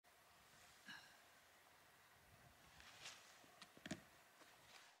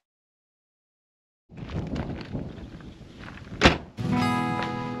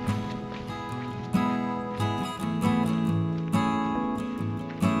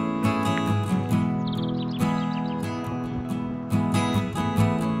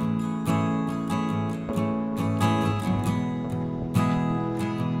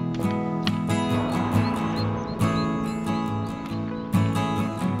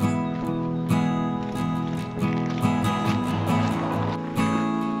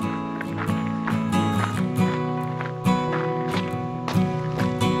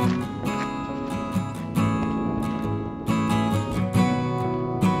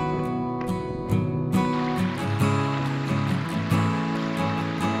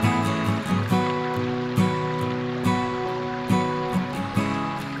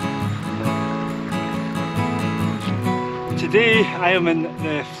Today I am in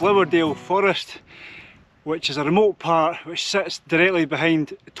the Flowerdale forest, which is a remote part which sits directly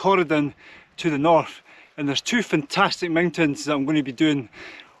behind Torridon to the north, and there's two fantastic mountains that I'm going to be doing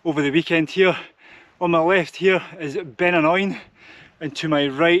over the weekend here. On my left here is Beinn, and to my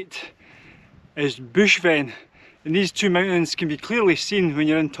right is Baosbheinn, and these two mountains can be clearly seen when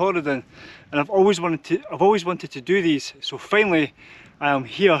you're in Torridon, and I've always wanted to do these, so finally I am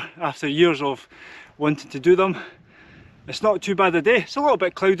here after years of wanting to do them. It's not too bad a day. It's a little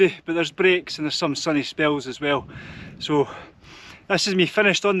bit cloudy, but there's breaks and there's some sunny spells as well. So this is me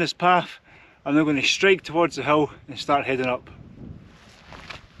finished on this path. I'm now going to strike towards the hill and start heading up.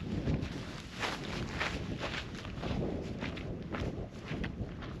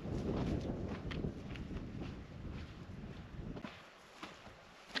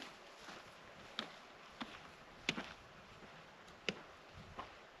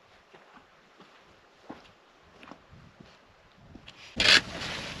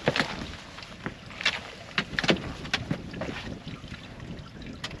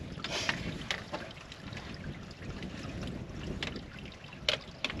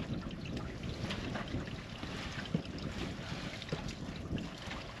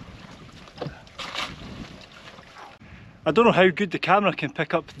 I don't know how good the camera can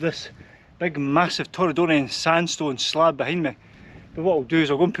pick up this big massive Torridonian sandstone slab behind me, but what I'll do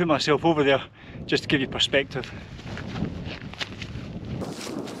is I'll go and put myself over there just to give you perspective.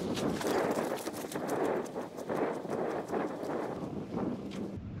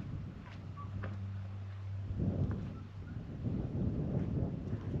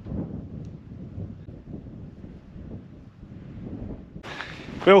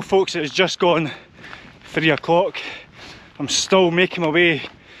 Well folks, it has just gone 3 o'clock. I'm still making my way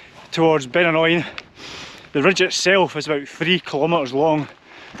towards Beinn. The ridge itself is about 3 kilometres long.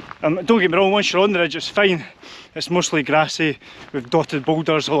 Don't get me wrong, once you're on the ridge it's fine. It's mostly grassy with dotted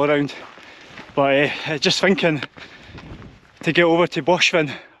boulders all around. But just thinking to get over to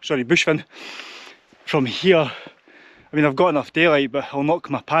Baosbheinn from here, I mean I've got enough daylight but I'll knock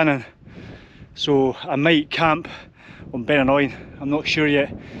my pan in. So I might camp on Beinn. I'm not sure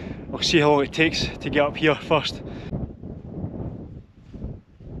yet. I'll see how long it takes to get up here first.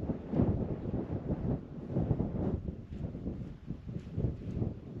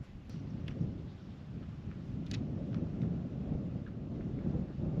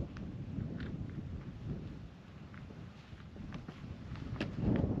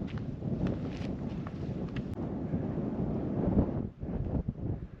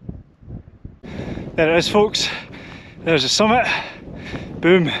 There it is folks, there's the summit,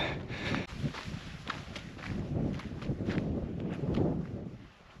 boom.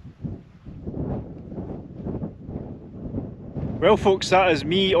 Well folks, that is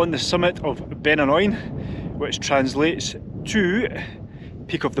me on the summit of Beinn, which translates to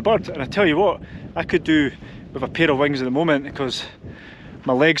Peak of the Bird, and I tell you what, I could do with a pair of wings at the moment because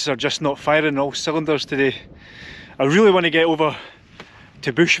my legs are just not firing all cylinders today. I really want to get over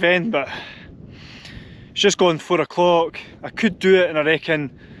to Baosbheinn, but it's just gone 4 o'clock. I could do it in I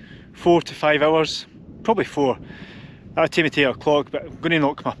reckon 4 to 5 hours, probably 4. That would take me to 8 o'clock, but I'm going to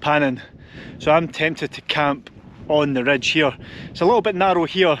knock my pan in. So I'm tempted to camp on the ridge here. It's a little bit narrow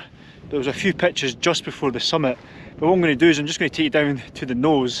here. There was a few pitches just before the summit, but what I'm going to do is I'm just going to take it down to the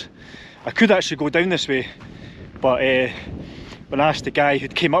nose. I could actually go down this way, but when I asked the guy who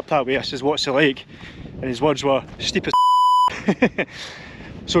came up that way, I says, what's it like? And his words were, steep as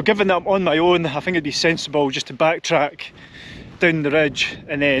So given that I'm on my own, I think it'd be sensible just to backtrack down the ridge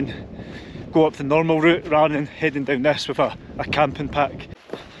and then go up the normal route rather than heading down this with a camping pack.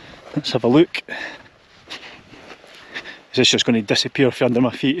 Let's have a look. Is this just going to disappear from under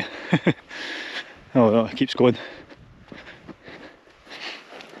my feet? Oh no, it keeps going.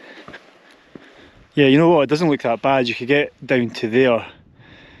 Yeah, you know what, it doesn't look that bad. You could get down to there.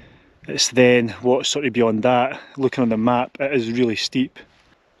 It's then what's sort of beyond that. Looking on the map, it is really steep.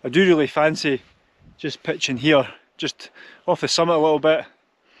 I do really fancy just pitching here, just off the summit a little bit.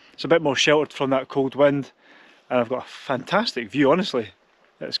 It's a bit more sheltered from that cold wind, and I've got a fantastic view, honestly.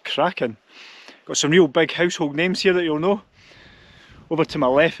 It's cracking. Got some real big household names here that you'll know. Over to my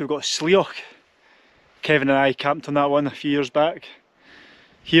left we've got Sleoch. Kevin and I camped on that one a few years back.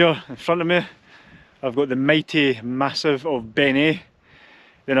 Here in front of me I've got the mighty massive of Beinn.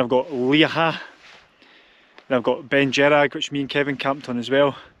 Then I've got Leaha. Then I've got Beinn, which me and Kevin camped on as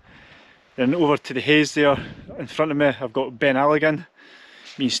well. Then over to the haze there in front of me I've got Beinn.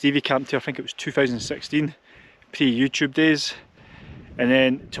 Me and Stevie camped here, I think it was 2016, pre-YouTube days. And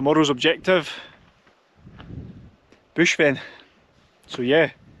then tomorrow's objective, Baosbheinn. So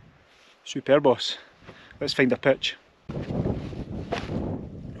yeah, super boss. Let's find a pitch.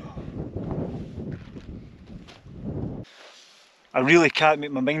 I really can't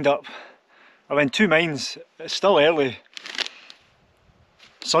make my mind up. I'm in two minds. It's still early.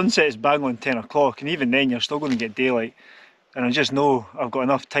 Sunset is bang on 10 o'clock, and even then you're still going to get daylight. And I just know I've got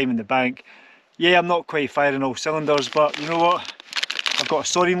enough time in the bank. Yeah, I'm not quite firing all cylinders, but you know what? I've got a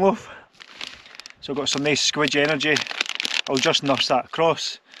saurian loaf, so I've got some nice squidgy energy. I'll just nurse that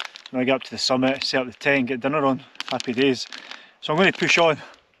across when I get up to the summit, set up the tent, get dinner on. Happy days. So I'm going to push on.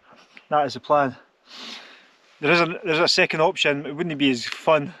 That is the plan. There's a second option. It wouldn't be as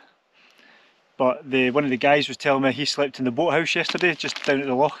fun, but one of the guys was telling me he slept in the boathouse yesterday, just down at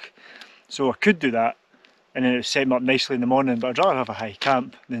the loch. So I could do that, and then it would set me up nicely in the morning. But I'd rather have a high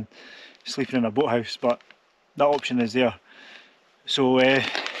camp than sleeping in a boathouse. But that option is there. So yeah,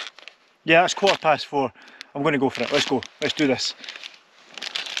 that's 4:15. I'm going to go for it. Let's go. Let's do this.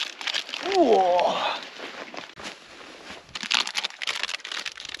 Oh.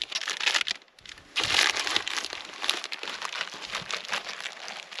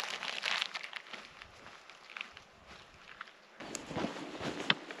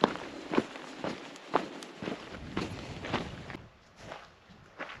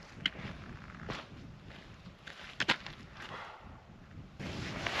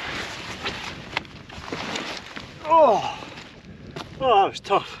 Oh, that was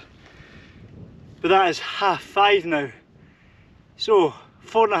tough. But that is 5:30 now. So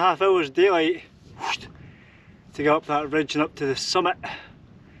 4.5 hours daylight to get up that ridge and up to the summit.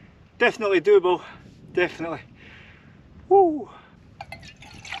 Definitely doable, definitely. Woo!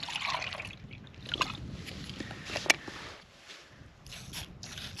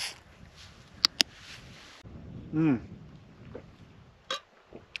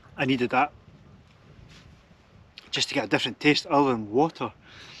 I needed that. Just to get a different taste other than water.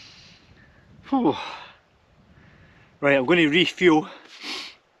 Whew. Right, I'm going to refuel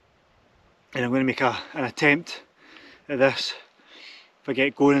and I'm going to make an attempt at this. If I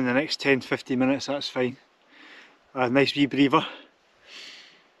get going in the next 10-15 minutes, that's fine. A nice wee breather.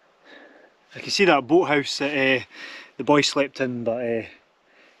 I can see that boathouse that the boy slept in, but it'd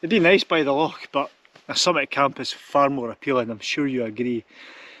be nice by the loch, but a summit camp is far more appealing, I'm sure you agree.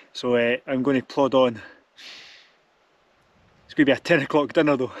 So I'm going to plod on. It's going to be a 10 o'clock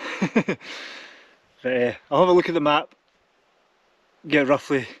dinner though. But I'll have a look at the map, get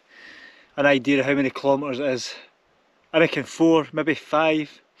roughly an idea of how many kilometres it is. I reckon 4, maybe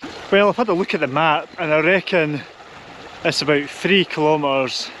 5. Well, I've had a look at the map and I reckon it's about 3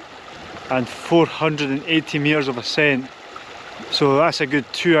 kilometres and 480 metres of ascent. So that's a good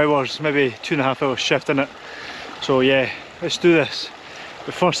 2 hours, maybe 2.5 hours shift in it. So yeah, let's do this.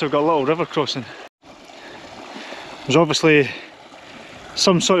 But first I've got a little river crossing. There's obviously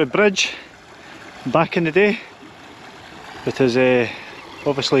some sort of bridge back in the day, but is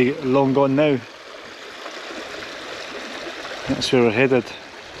obviously long gone now. That's where we're headed.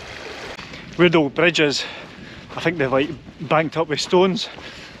 Weird old bridges, I think they've like banked up with stones.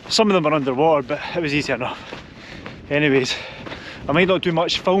 Some of them are underwater, but it was easy enough. Anyways, I might not do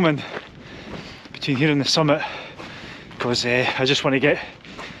much filming between here and the summit because I just want to get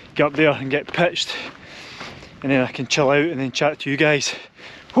up there and get pitched, and then I can chill out and then chat to you guys.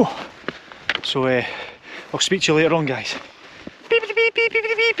 Whew. So I'll speak to you later on, guys. Beep, beep, beep, beep,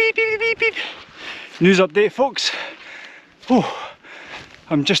 beep, beep, beep, beep, beep. News update, folks. Oh,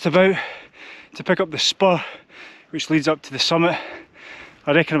 I'm just about to pick up the spur which leads up to the summit.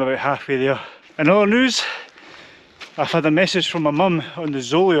 I reckon I'm about halfway there. In other news, I've had a message from my mum on the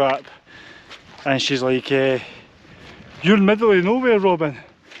Zolio app, and she's like, you're in the middle of nowhere, Robin.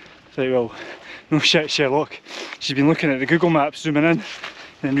 It's like, well, no shit, Sherlock. She's been looking at the Google Maps, zooming in, and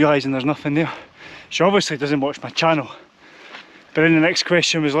then realising there's nothing there. She obviously doesn't watch my channel. But then the next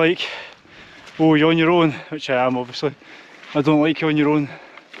question was like, oh, you're on your own? Which I am, obviously. I don't like you on your own.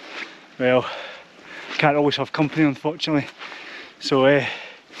 Well, can't always have company, unfortunately. So,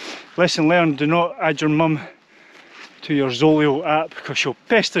 lesson learned, do not add your mum to your Zolio app because she'll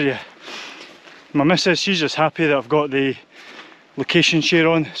pester you. My missus, she's just happy that I've got the location share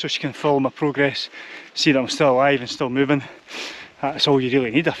on so she can follow my progress, see that I'm still alive and still moving. That's all you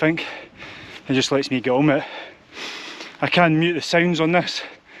really need, I think. It just lets me get on with it. I can mute the sounds on this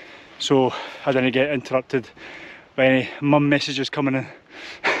so I don't get interrupted by any mum messages coming in.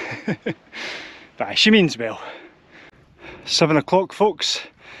 But she means well. 7 o'clock, folks,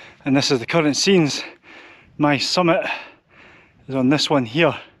 and this is the current scenes. My summit is on this one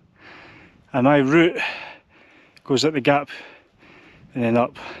here, and my route goes up the gap and then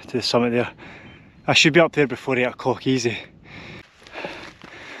up to the summit there. I should be up there before 8 o'clock easy.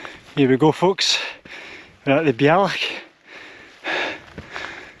 Here we go, folks. We're at the Gaelic.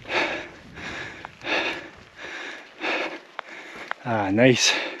 Ah,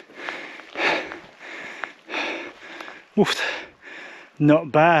 nice. Oof.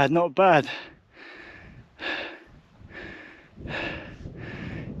 Not bad, not bad.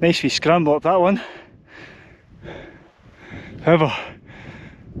 Nice wee scramble up that one. However,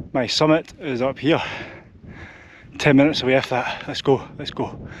 my summit is up here. 10 minutes away after that. Let's go, let's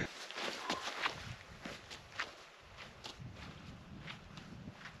go.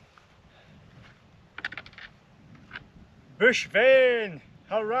 Baosbheinn!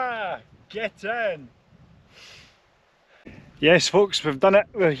 Hurrah! Get in! Yes folks, we've done it,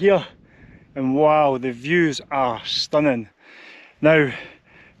 we're here. And wow, the views are stunning. Now,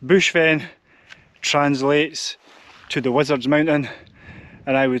 Baosbheinn translates to the Wizard's Mountain,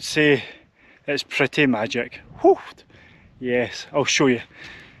 and I would say it's pretty magic. Whew. Yes, I'll show you.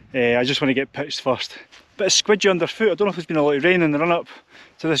 I just want to get pitched first. Bit of squidgy underfoot. I don't know if there's been a lot of rain in the run up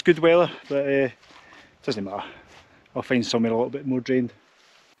to this good weather, but it doesn't matter. I'll find somewhere a little bit more drained.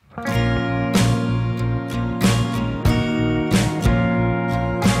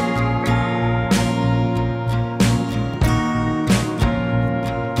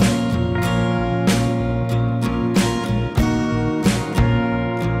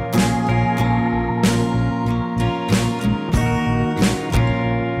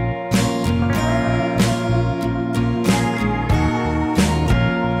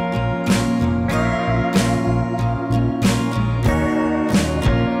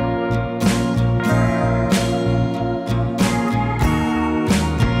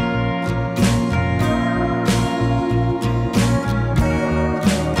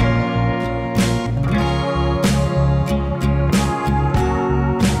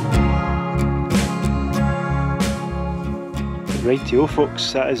 Rightio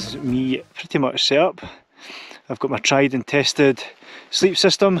folks, that is me pretty much set up. I've got my tried and tested sleep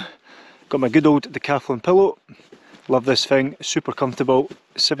system, got my good old Decathlon pillow, love this thing, super comfortable,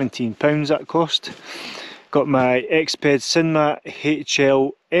 £17 that cost. Got my Exped Sinmat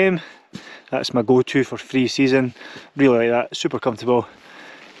HLM, that's my go-to for free season, really like that, super comfortable.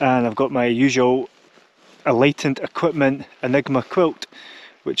 And I've got my usual Enlightened Equipment Enigma quilt,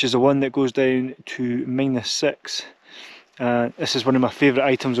 which is the one that goes down to -6. This is one of my favourite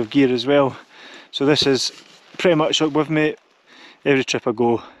items of gear as well. So this is pretty much up with me every trip I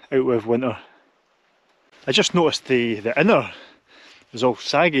go out with winter. I just noticed the inner was all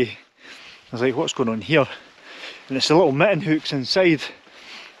saggy. I was like, what's going on here? And it's the little mitten hooks inside.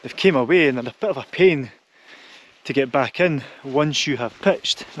 They've came away and they're a bit of a pain to get back in once you have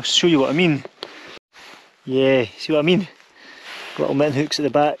pitched. I'll show you what I mean. Yeah, see what I mean? Little mitten hooks at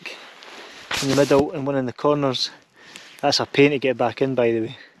the back, in the middle and one in the corners. That's a pain to get back in, by the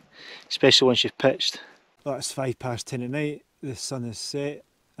way, especially once you've pitched. Well, it's 10:05 at night, the sun is set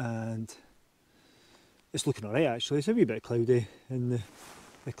and it's looking alright actually. It's a wee bit cloudy and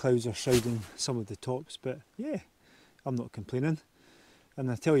the clouds are shrouding some of the tops, but yeah, I'm not complaining. And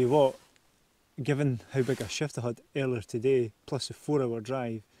I tell you what, given how big a shift I had earlier today, plus a 4-hour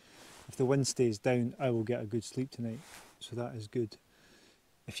drive, if the wind stays down I will get a good sleep tonight, so that is good.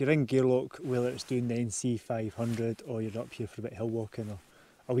 If you're in Gaelic, whether it's doing the NC 500 or you're up here for a bit of hill walking or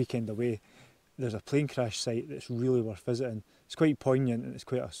a weekend away, there's a plane crash site that's really worth visiting. It's quite poignant and it's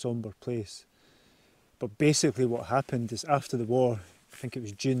quite a sombre place. But basically what happened is after the war, I think it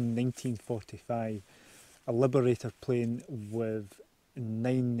was June 1945, a Liberator plane with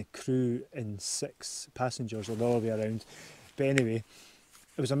 9 crew and 6 passengers or the other way around. But anyway,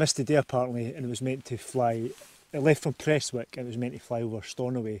 it was a misty day apparently and it was meant to fly. It left from Prestwick and it was meant to fly over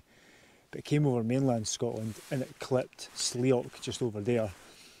Stornoway, but it came over mainland Scotland and it clipped Sleoch just over there,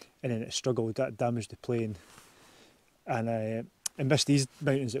 and then it struggled, that damaged the plane, and it missed these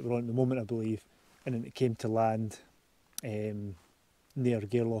mountains that we're on at the moment I believe, and then it came to land near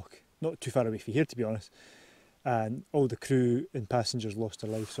Gairloch, not too far away from here to be honest, and all the crew and passengers lost their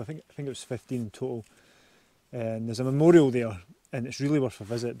life, so I think it was 15 in total. And there's a memorial there and it's really worth a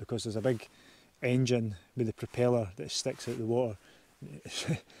visit because there's a big engine with the propeller that sticks out the water.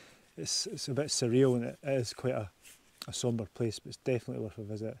 It's a bit surreal and it is quite a sombre place, but it's definitely worth a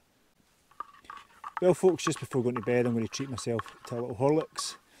visit. Well folks, just before going to bed I'm going to treat myself to a little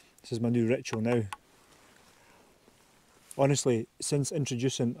Horlicks. This is my new ritual now. Honestly, since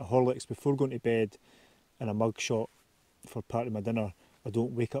introducing a Horlicks before going to bed and a mug shot for part of my dinner, I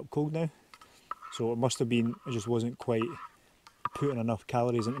don't wake up cold now. So it must have been, I just wasn't quite putting enough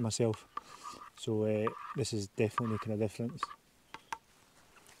calories into myself. So this is definitely making a difference.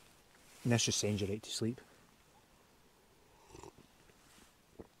 And this just sends you right to sleep.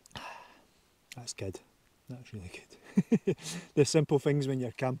 That's good. That's really good. The simple things when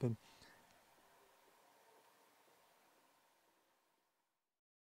you're camping.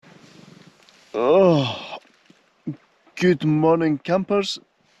 Oh, good morning campers.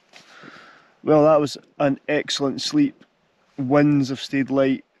 Well, that was an excellent sleep. Winds have stayed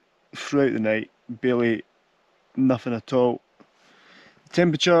light throughout the night, barely nothing at all.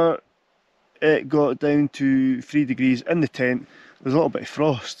 Temperature, it got down to 3 degrees in the tent. There's a little bit of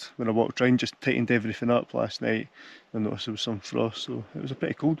frost when I walked around, just tightened everything up last night. I noticed there was some frost, so it was a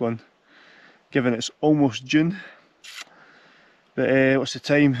pretty cold one, given it's almost June. But what's the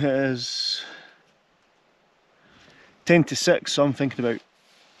time? It is 10 to 6, so I'm thinking about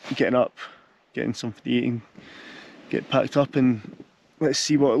getting up, getting something to eat and get packed up, and let's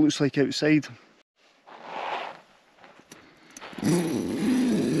see what it looks like outside.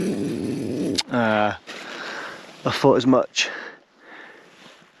 I thought as much.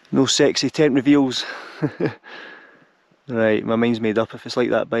 No sexy tent reveals. Right, my mind's made up. If it's like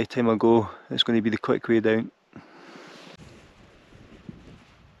that by the time I go, it's going to be the quick way down.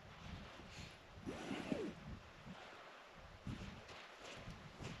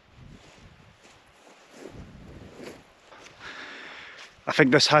 I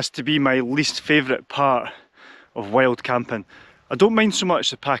think this has to be my least favourite part of wild camping. I don't mind so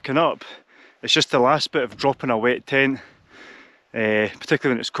much the packing up, it's just the last bit of dropping a wet tent,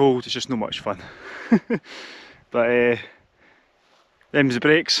 particularly when it's cold. It's just not much fun. But them's the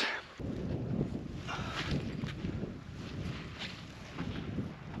breaks.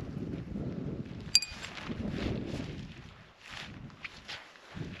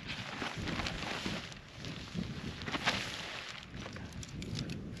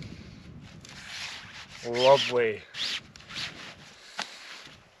 Lovely.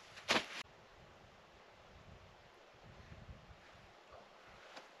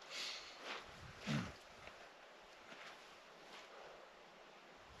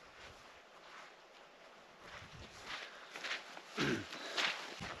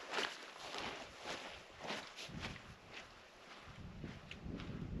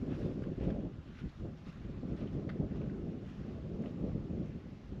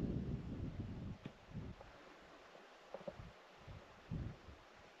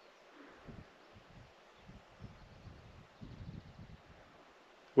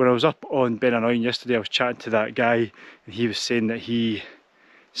 When I was up on Beinn yesterday, I was chatting to that guy, and he was saying that he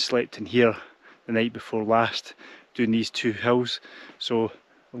slept in here the night before last doing these 2 hills. So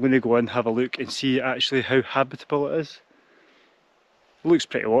I'm going to go in, have a look and see actually how habitable it is. It looks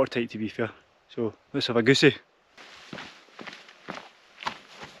pretty watertight, to be fair. So let's have a goosey.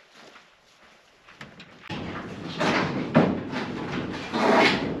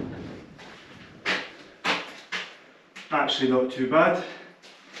 Actually not too bad.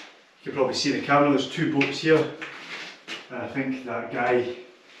 You can probably see the camera, there's 2 boats here, and I think that guy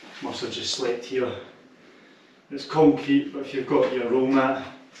must have just slept here. It's concrete, but if you've got your roll mat,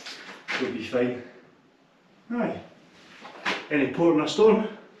 you'll be fine. Aye. Any port in a storm?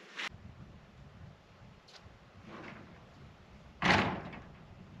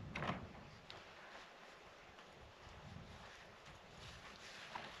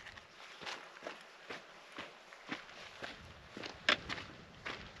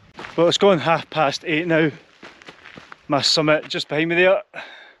 Well, it's gone 8:30 now. My summit just behind me there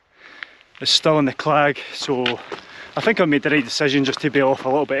is still in the clag, so I think I made the right decision just to be off a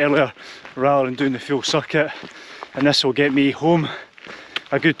little bit earlier rather than doing the full circuit, and this will get me home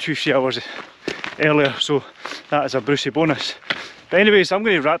a good 2-3 hours earlier, so that is a Brucey bonus. But anyways, I'm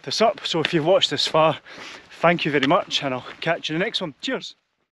going to wrap this up, so if you've watched this far, thank you very much, and I'll catch you in the next one. Cheers!